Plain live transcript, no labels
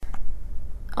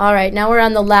All right, now we're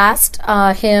on the last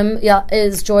hymn. Yeah,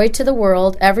 is Joy to the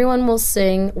World. Everyone will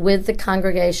sing with the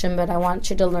congregation, but I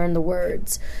want you to learn the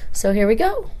words. So here we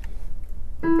go.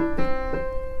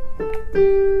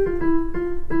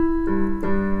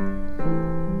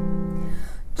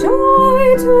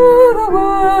 Joy to the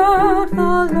world,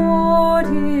 the Lord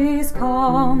is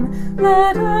come.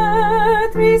 Let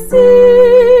earth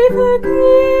receive her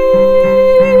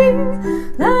King.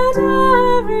 Let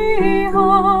every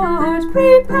heart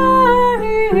prepare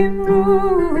him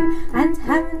room, and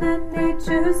heaven and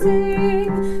nature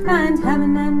sing, and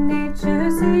heaven and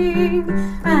nature sing,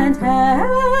 and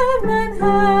heaven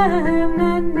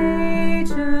and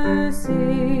nature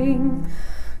sing.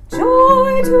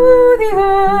 Joy to the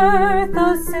earth,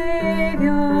 the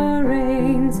Saviour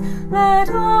reigns. Let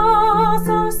us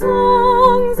our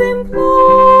songs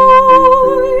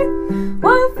employ,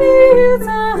 while fields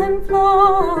and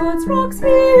floods, rocks,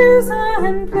 hills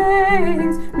and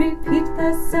plains repeat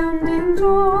the sounding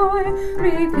joy,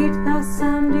 repeat the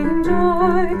sounding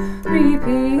joy,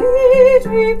 repeat,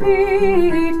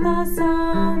 repeat the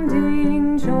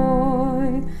sounding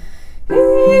joy.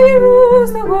 He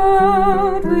rules the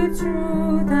world with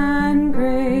truth and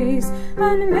grace,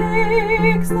 and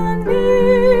makes the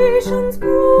nations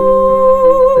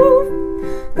prove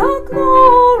the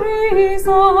glories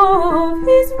of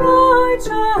his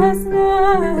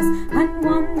righteousness, and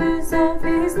wonders of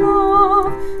his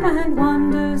love, and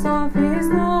wonders of his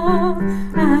love,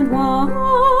 and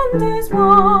wonders,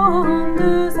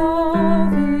 wonders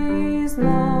of his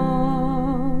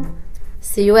love.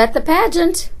 See you at the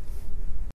pageant.